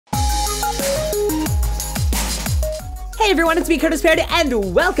everyone, it's me, Curtis Parody,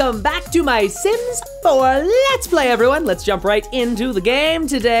 and welcome back to my Sims 4 Let's Play, everyone. Let's jump right into the game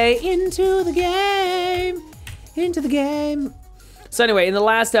today. Into the game. So anyway, in the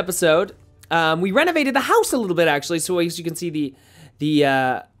last episode, we renovated the house a little bit, actually. So as you can see,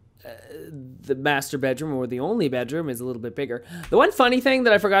 the master bedroom, or the only bedroom, is a little bit bigger. The one funny thing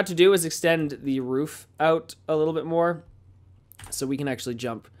that I forgot to do is extend the roof out a little bit more, so we can actually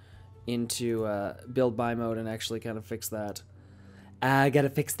jump into build by mode and actually kind of fix that. I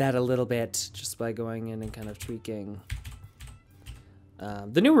gotta fix that a little bit just by going in and kind of tweaking.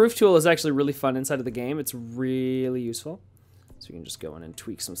 The new roof tool is actually really fun inside of the game. It's really useful. So you can just go in and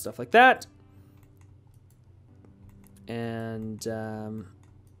tweak some stuff like that. And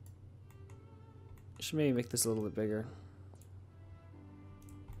should maybe make this a little bit bigger.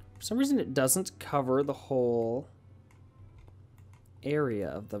 For some reason it doesn't cover the whole area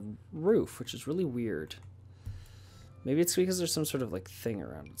of the roof, which is really weird. Maybe it's because there's some sort of like thing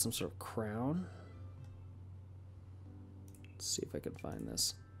around it, some sort of crown. Let's see if I can find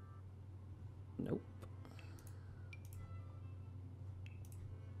this. Nope.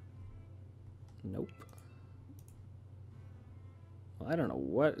 Nope. Well, I don't know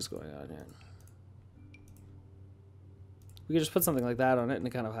what is going on here. We could just put something like that on it and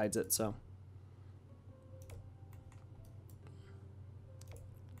it kind of hides it, so.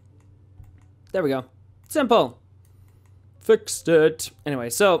 There we go. Simple. Fixed it. Anyway,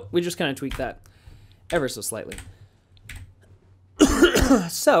 so we just kind of tweaked that ever so slightly.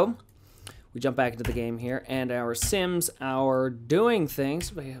 So we jump back into the game here, and our Sims are doing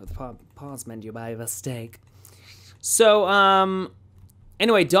things. We have the pause menu by mistake. So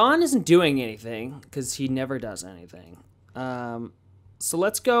anyway, Don isn't doing anything because he never does anything. So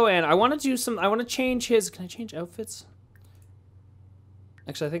let's go, and I want to do some. I want to change his. Can I change outfits?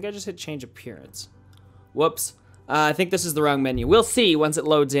 Actually, I think I just hit change appearance. Whoops. I think this is the wrong menu. We'll see once it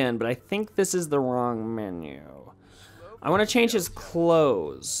loads in, but I think this is the wrong menu. I want to change his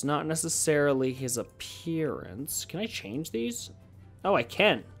clothes, not necessarily his appearance. Can I change these? Oh, I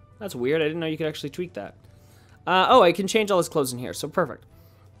can. That's weird. I didn't know you could actually tweak that. Oh, I can change all his clothes in here, so perfect.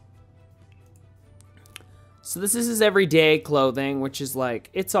 So this is his everyday clothing, which is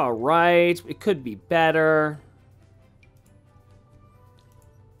like, it's all right. It could be better.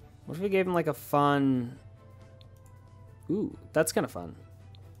 What if we gave him like a fun... Ooh, that's kind of fun.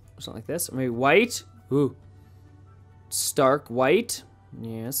 Something like this. Or maybe white. Ooh. Stark white.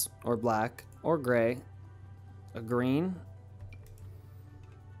 Yes. Or black. Or gray. A green.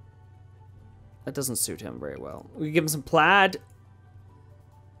 That doesn't suit him very well. We could give him some plaid.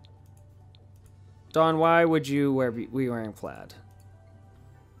 Don, why would you be wearing plaid?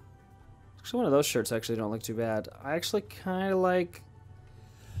 Actually, one of those shirts actually don't look too bad. I actually kind of like...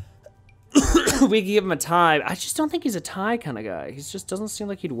 We could give him a tie. I just don't think he's a tie kind of guy. He just doesn't seem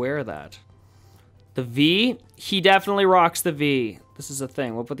like he'd wear that. The V? He definitely rocks the V. This is a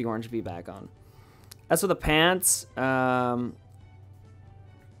thing. We'll put the orange V back on. As for the pants,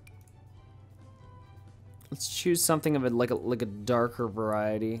 let's choose something of like a darker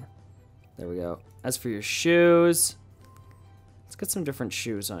variety. There we go. As for your shoes, let's get some different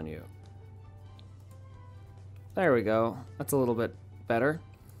shoes on you. There we go. That's a little bit better.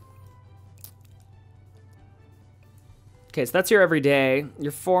 Okay, so that's your everyday.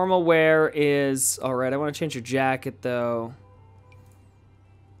 Your formal wear is... Alright, I want to change your jacket, though.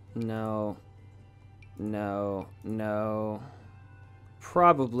 No. No. No.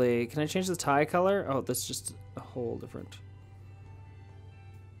 Probably. Can I change the tie color? Oh, that's just a whole different...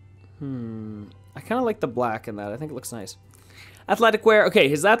 I kind of like the black in that. I think it looks nice. Athletic wear. Okay,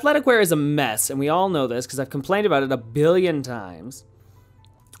 his athletic wear is a mess, and we all know this because I've complained about it a billion times.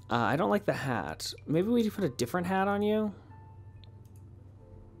 I don't like the hat. Maybe we put a different hat on you?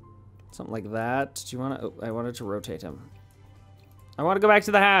 Something like that. Do you want to... Oh, I wanted to rotate him. I want to go back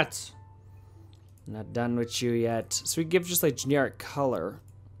to the hat. Not done with you yet. So we give just like generic color.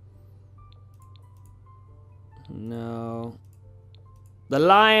 No. The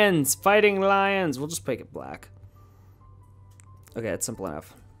lions! Fighting lions! We'll just make it black. Okay, it's simple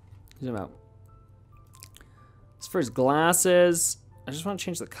enough. Zoom out. As for his glasses... I just want to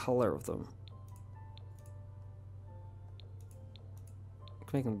change the color of them.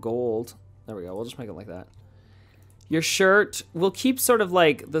 Make them gold. There we go. We'll just make them like that. Your shirt, we'll keep sort of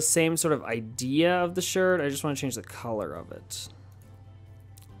like the same sort of idea of the shirt. I just want to change the color of it.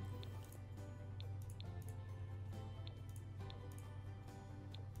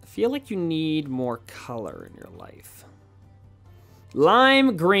 I feel like you need more color in your life.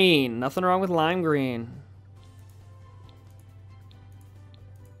 Lime green. Nothing wrong with lime green.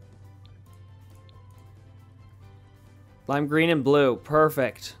 Lime green and blue.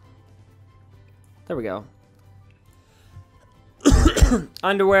 Perfect. There we go.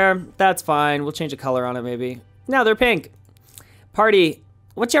 Underwear. That's fine. We'll change the color on it maybe. No, they're pink. Party.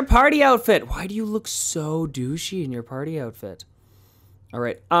 What's your party outfit? Why do you look so douchey in your party outfit? All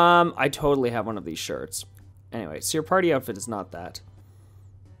right. I totally have one of these shirts. Anyway, so your party outfit is not that.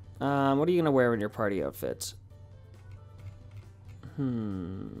 What are you gonna wear in your party outfit?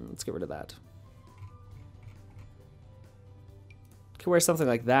 Let's get rid of that. Could wear something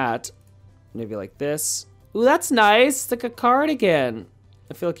like that. Maybe like this. Ooh, that's nice. It's like a cardigan.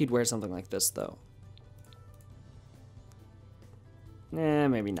 I feel like you'd wear something like this though.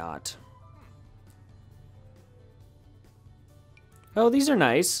 Maybe not. Oh, these are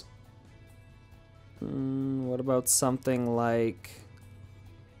nice. What about something like...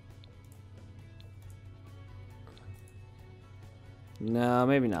 No,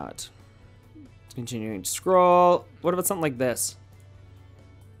 maybe not. Continuing to scroll. What about something like this?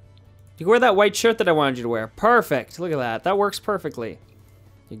 You can wear that white shirt that I wanted you to wear. Perfect. Look at that. That works perfectly.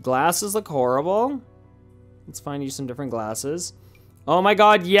 Your glasses look horrible. Let's find you some different glasses. Oh my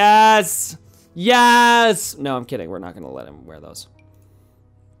god, yes! Yes! No, I'm kidding. We're not going to let him wear those.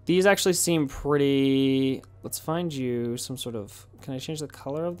 These actually seem pretty... Let's find you some sort of... Can I change the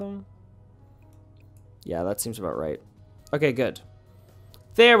color of them? Yeah, that seems about right. Okay, good.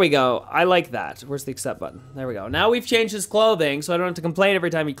 There we go. I like that. Where's the accept button? There we go. Now we've changed his clothing, so I don't have to complain every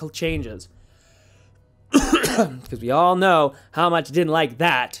time he changes. Because we all know how much I didn't like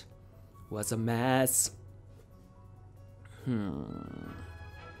that. Was a mess. Dun,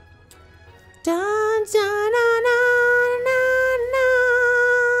 dun, dun, dun, dun, dun.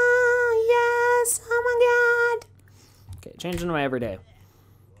 Yes. Oh my god. Okay, changing to my everyday.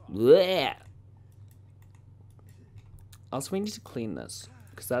 Blech. Also, we need to clean this.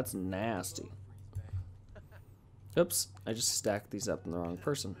 Because that's nasty. Oops, I just stacked these up in the wrong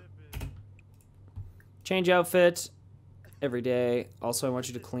person. Change outfit. Every day. Also, I want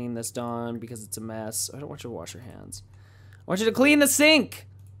you to clean this, Dawn, because it's a mess. I don't want you to wash your hands. I want you to clean the sink!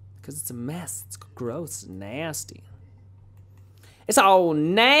 Because it's a mess. It's gross and nasty. It's all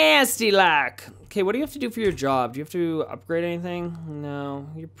nasty like. Okay, what do you have to do for your job? Do you have to upgrade anything? No,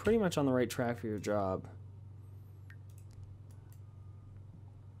 you're pretty much on the right track for your job.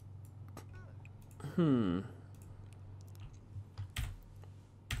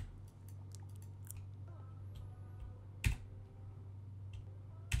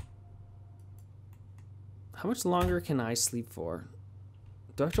 How much longer can I sleep for?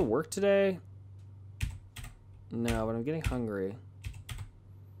 Do I have to work today? No, but I'm getting hungry.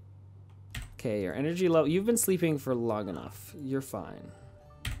 Okay, your energy level. You've been sleeping for long enough. You're fine.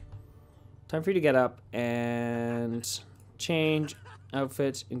 Time for you to get up and change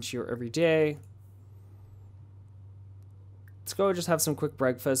outfit into your everyday. Let's go just have some quick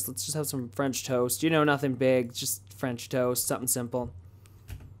breakfast. Let's just have some French toast. You know, nothing big, just French toast, something simple.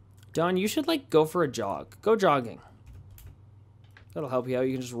 Dawn, you should, like, go for a jog. Go jogging. That'll help you out.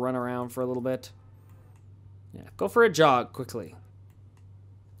 You can just run around for a little bit. Yeah, go for a jog quickly.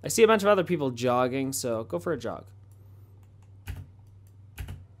 I see a bunch of other people jogging, so go for a jog.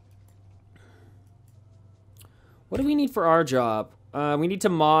 What do we need for our job? We need to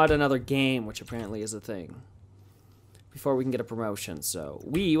mod another game, which apparently is a thing, before we can get a promotion. So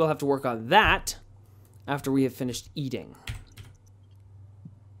we will have to work on that after we have finished eating.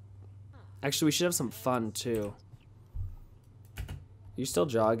 Actually, we should have some fun, too. Are you still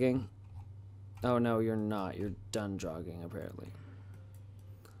jogging? Oh, no, you're not. You're done jogging, apparently.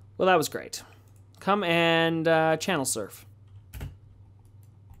 Well, that was great. Come and channel surf.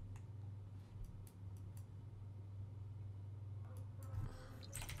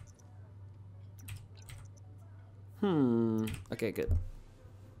 Okay, good.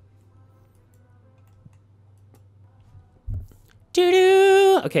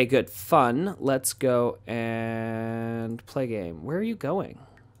 Doo-doo! Okay, good. Fun. Let's go and play game. Where are you going? Do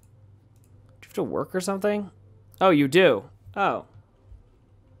you have to work or something? Oh, you do. Oh.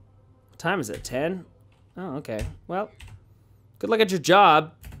 What time is it? 10? Oh, okay. Well, good luck at your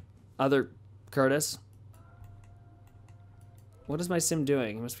job, other Curtis. What is my sim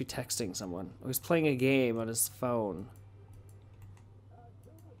doing? He must be texting someone. Oh, he's playing a game on his phone.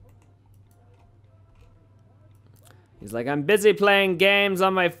 He's like, I'm busy playing games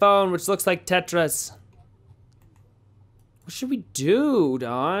on my phone, which looks like Tetris. What should we do,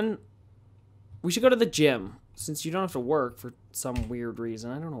 Dawn? We should go to the gym, since you don't have to work for some weird reason.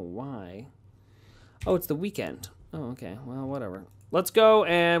 I don't know why. Oh, it's the weekend. Oh, okay. Well, whatever. Let's go,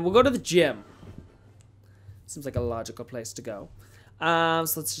 and we'll go to the gym. Seems like a logical place to go.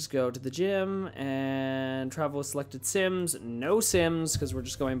 So let's just go to the gym and travel with selected Sims. No Sims, because we're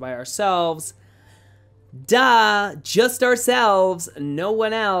just going by ourselves. Duh, just ourselves, no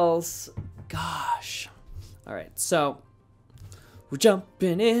one else. Gosh. All right, so we're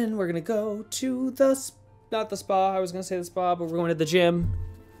jumping in. We're gonna go to the, not the spa. I was gonna say the spa, but we're going to the gym.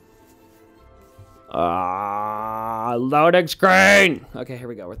 Loading screen. Okay, here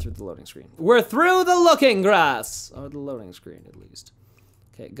we go. We're through the loading screen. We're through the looking glass. Or the loading screen, at least.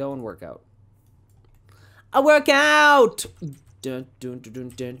 Okay, go and work out. A workout. Dun dun dun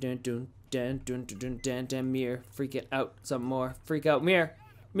dun dun dun dun dun dun dun dun dun. Mirror, freak it out some more. Freak out, mirror.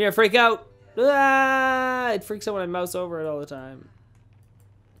 Mirror, freak out. Ah! It freaks out when I mouse over it all the time.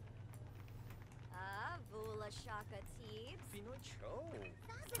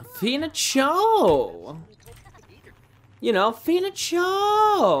 Fina Cho. You know, Fina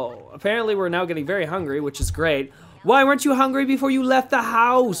Cho. Apparently we're now getting very hungry, which is great. Why weren't you hungry before you left the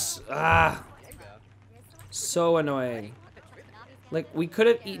house? Ah. So annoying. Like, we could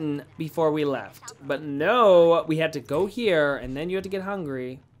have eaten before we left. But no, we had to go here, and then you had to get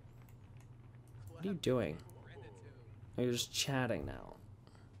hungry. What are you doing? Oh, you're just chatting now.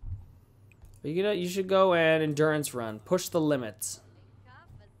 You should go and endurance run. Push the limits.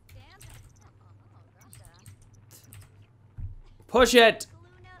 Push it!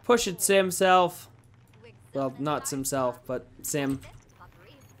 Push it, Sim self. Well, not Sim self, but Sim.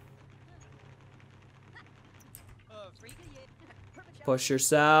 Push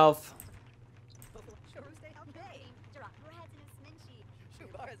yourself.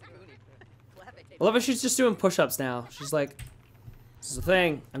 I love how she's just doing push-ups now. She's like, this is a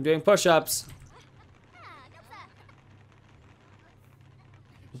thing. I'm doing push-ups.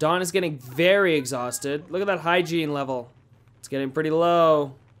 Dawn is getting very exhausted. Look at that hygiene level. It's getting pretty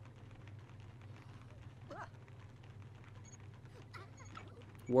low.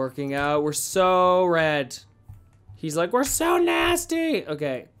 Working out. We're so red. He's like, we're so nasty.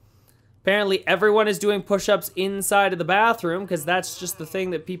 Okay. Apparently everyone is doing push-ups inside of the bathroom because that's just the thing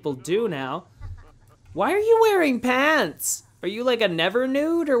that people do now. Why are you wearing pants? Are you like a never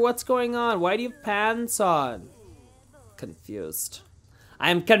nude or what's going on? Why do you have pants on? Confused.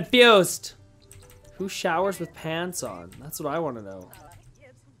 I'm confused. Who showers with pants on? That's what I want to know.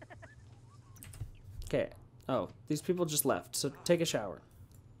 Okay. Oh, these people just left, so take a shower.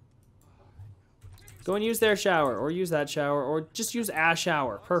 Go and use their shower, or use that shower, or just use a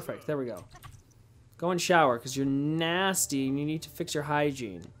shower. Perfect, there we go. Go and shower, because you're nasty and you need to fix your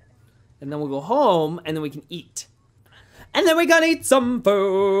hygiene. And then we'll go home, and then we can eat. And then we can eat some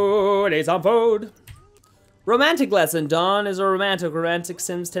food, eat some food. Romantic lesson. Dawn is a romantic. Romantic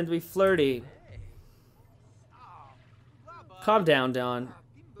Sims tend to be flirty. Calm down, Dawn.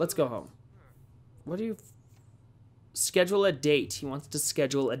 Let's go home. What do you... Schedule a date. He wants to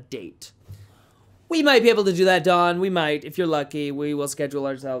schedule a date. We might be able to do that, Dawn. We might. If you're lucky, we will schedule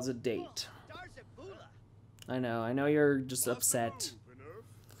ourselves a date. I know you're just upset.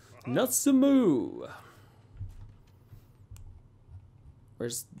 Nutsamoo.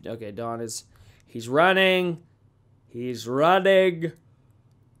 Where's... Okay, Dawn is... He's running. He's running.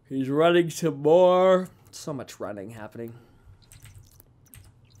 He's running some more. So much running happening.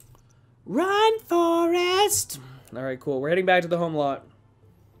 Run, Forrest! Alright, cool. We're heading back to the home lot.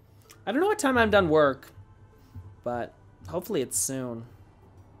 I don't know what time I'm done work, but hopefully it's soon.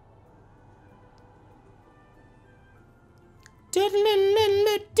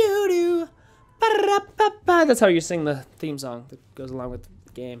 That's how you sing the theme song that goes along with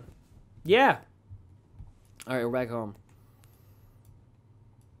the game. Yeah. Alright, we're back home.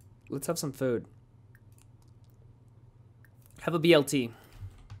 Let's have some food. Have a BLT.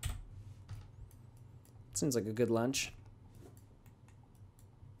 Seems like a good lunch.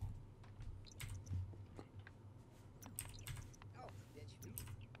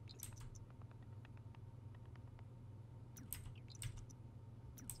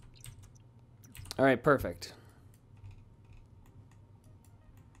 All right, perfect.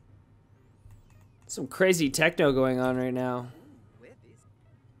 Some crazy techno going on right now.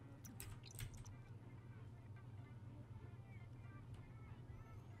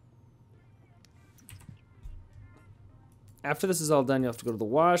 After this is all done, you'll have to go to the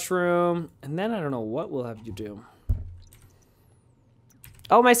washroom, and then I don't know what we'll have you do.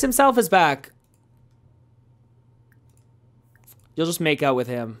 Oh, my Sim self is back. You'll just make out with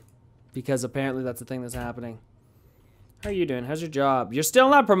him, because apparently that's the thing that's happening. How are you doing? How's your job? You're still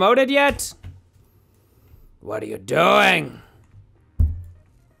not promoted yet? What are you doing?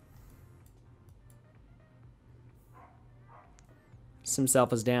 Sim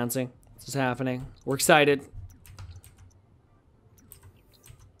self is dancing. This is happening. We're excited.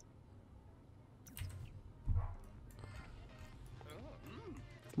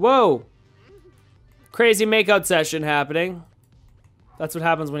 Whoa. Crazy makeout session happening. That's what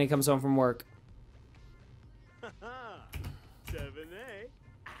happens when he comes home from work.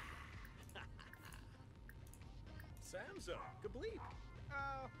 Samso, complete.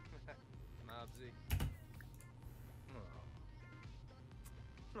 Oh, Mobsy.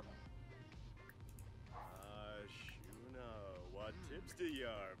 Shuna, what tips do you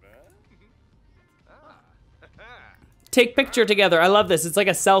have, Take picture together. I love this. It's like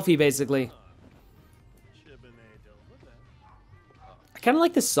a selfie, basically. I kind of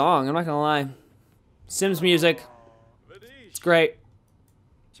like this song. I'm not gonna lie. Sims music. It's great.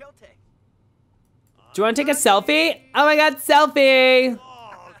 Do you want to take a selfie? Oh my god, selfie!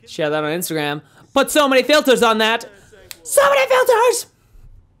 Share that on Instagram. Put so many filters on that. So many filters!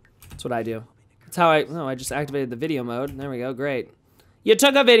 That's what I do. That's how I just activated the video mode. There we go, great. You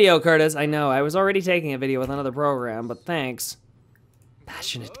took a video, Curtis. I know, I was already taking a video with another program, but thanks.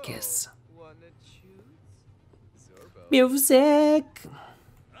 Passionate kiss. Music.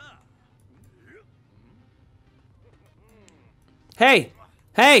 Hey,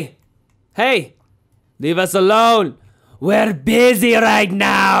 hey, hey. Leave us alone. We're busy right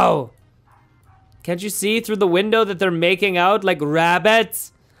now. Can't you see through the window that they're making out like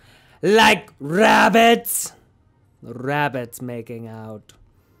rabbits? Like rabbits. Rabbits making out.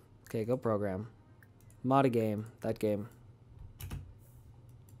 Okay, go program. Mod a game. That game.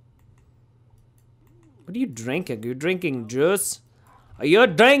 What are you drinking? Are you drinking juice? Are you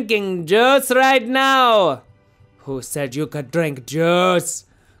drinking juice right now? Who said you could drink juice?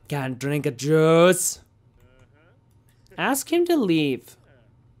 Can't drink a juice. Ask him to leave.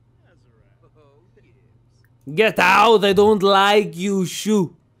 Get out! I don't like you.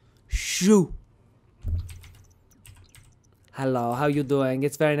 Shoo. Shoo. Hello, how you doing?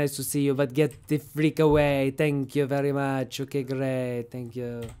 It's very nice to see you, but get the freak away. Thank you very much. Okay, great. Thank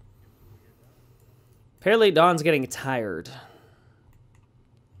you. Apparently, Don's getting tired.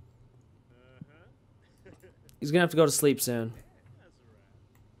 He's gonna have to go to sleep soon.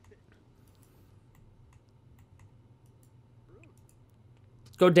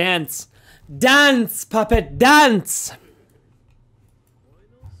 Go dance. Dance, puppet, dance!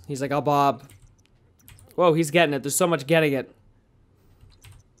 He's like, oh, Bob. Whoa, he's getting it. There's so much getting it.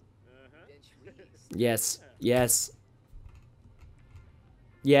 Yes, yes.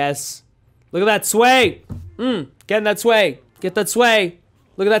 Yes. Look at that sway. Getting that sway. Get that sway.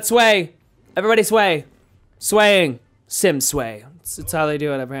 Look at that sway. Everybody sway. Swaying. Sim sway. It's how they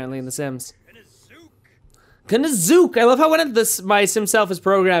do it apparently in The Sims. Kanazook. I love how when my Sim self is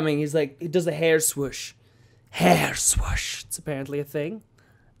programming, he's like, he does the hair swoosh. Hair swoosh. It's apparently a thing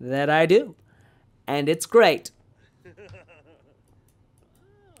that I do. And it's great.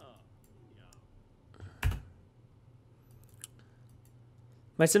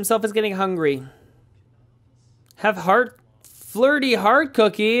 My Sim self is getting hungry. Have flirty heart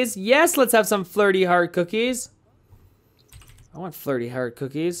cookies. Yes, let's have some flirty heart cookies. I want flirty heart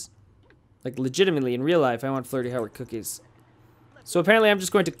cookies. Like legitimately in real life, I want flirty heart cookies. So apparently I'm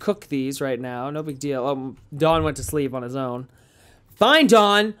just going to cook these right now. No big deal. Oh, Don went to sleep on his own. Fine,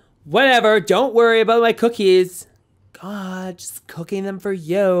 Don. Whatever. Don't worry about my cookies. God, just cooking them for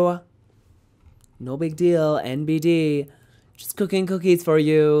you. No big deal. NBD. Just cooking cookies for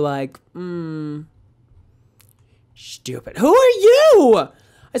you. Like, stupid. Who are you?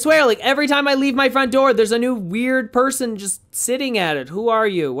 I swear, like, every time I leave my front door, there's a new weird person just sitting at it. Who are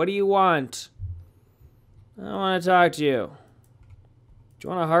you? What do you want? I don't want to talk to you. Do you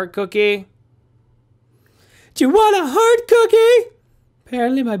want a heart cookie? Do you want a heart cookie?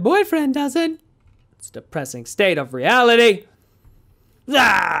 Apparently my boyfriend doesn't. It's a depressing state of reality.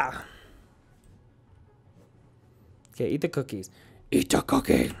 Ah! Okay, eat the cookies. Eat the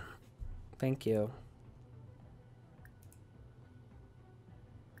cookie. Thank you.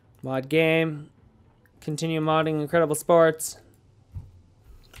 Mod game. Continue modding Incredible Sports.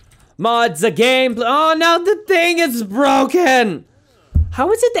 Mods a game. Oh no, the thing is broken.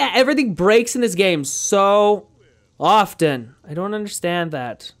 How is it that everything breaks in this game so often? I don't understand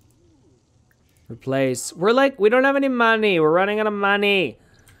that. Replace. We're like, we don't have any money. We're running out of money.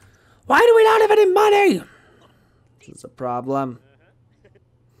 Why do we not have any money? This is a problem.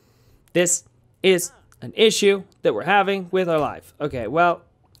 This is an issue that we're having with our life. Okay, well,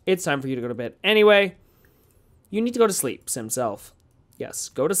 it's time for you to go to bed. Anyway, you need to go to sleep, Simself. Yes,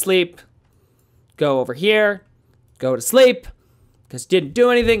 go to sleep. Go over here. Go to sleep. Because didn't do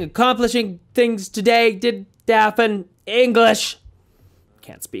anything. Accomplishing things today didn't happen. English.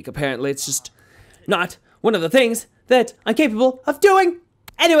 Can't speak, apparently. It's just not one of the things that I'm capable of doing.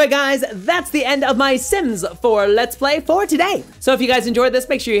 Anyway, guys, that's the end of my Sims 4 Let's Play for today. So if you guys enjoyed this,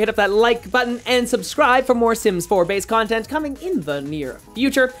 make sure you hit up that like button and subscribe for more Sims 4 based content coming in the near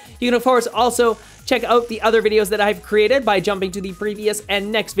future. You can, of course, also check out the other videos that I've created by jumping to the previous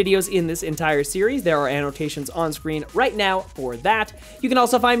and next videos in this entire series. There are annotations on screen right now for that. You can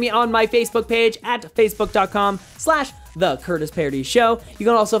also find me on my Facebook page at facebook.com/The Curtis Parody Show. You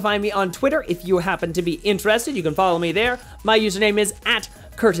can also find me on Twitter if you happen to be interested. You can follow me there. My username is at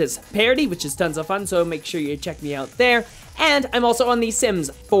Curtis Parody, which is tons of fun, so make sure you check me out there. And I'm also on the Sims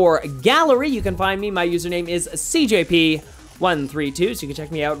 4 Gallery. You can find me. My username is CJP132, so you can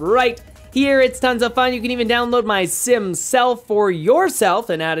check me out right here. It's tons of fun. You can even download my Sim Self for yourself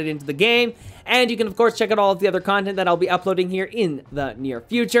and add it into the game. And you can, of course, check out all of the other content that I'll be uploading here in the near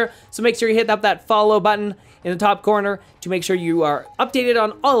future. So make sure you hit up that follow button in the top corner to make sure you are updated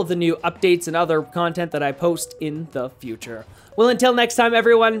on all of the new updates and other content that I post in the future. Well, until next time,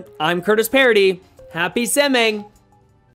 everyone, I'm Curtis Parody. Happy simming!